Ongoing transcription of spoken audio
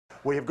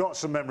we have got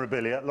some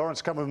memorabilia.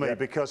 Lawrence, come with me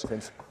because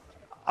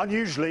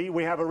unusually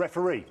we have a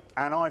referee,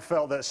 and I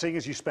felt that seeing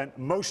as you spent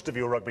most of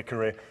your rugby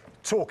career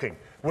talking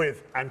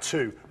with and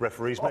to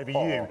referees, maybe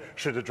you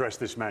should address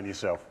this man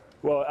yourself.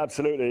 Well,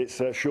 absolutely.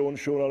 It's Sean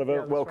Oliver.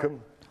 Yeah,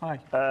 welcome. Right.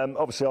 Hi.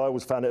 Obviously, I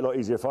always found it a lot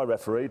easier if I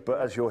refereed,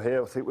 but as you're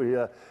here, I think we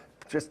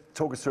just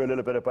talk us through a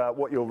little bit about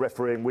what you're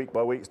refereeing week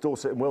by week. It's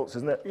Dorset and Wilts,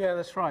 isn't it? Yeah,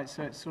 that's right.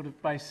 So it's sort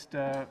of based.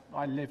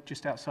 I live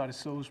just outside of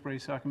Salisbury,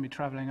 so I can be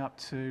travelling up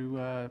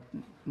to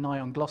nigh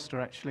on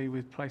Gloucester actually,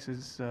 with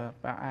places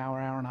about an hour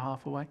and a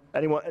half away.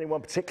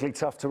 Anyone particularly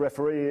tough to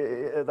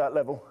referee at that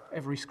level?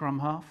 Every scrum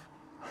half.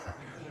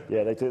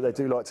 Yeah, they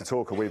do like to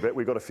talk a wee bit.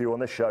 We've got a few on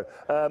this show.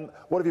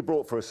 What have you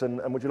brought for us,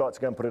 and would you like to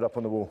go and put it up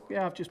on the wall?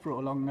 Yeah, I've just brought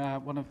along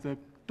one of the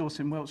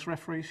Dorset and Wilts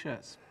referee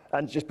shirts.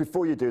 And just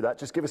before you do that,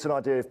 just give us an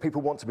idea, if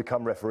people want to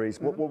become referees,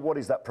 what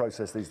is that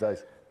process these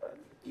days?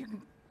 You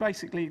can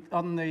basically,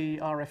 on the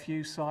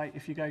RFU site,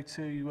 if you go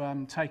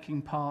to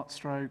taking part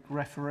 /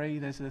 referee,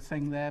 there's a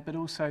thing there, but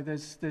also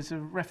there's a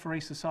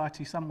referee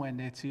society somewhere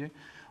near to you,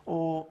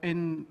 or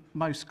in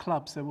most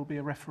clubs there will be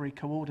a referee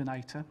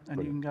coordinator,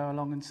 and you can go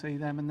along and see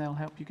them and they'll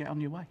help you get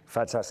on your way.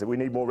 Fantastic. We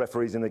need more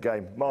referees in the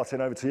game.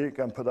 Martin, over to you.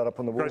 Go and put that up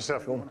on the wall. Great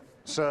stuff.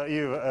 Sir,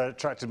 you've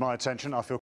attracted my attention. I feel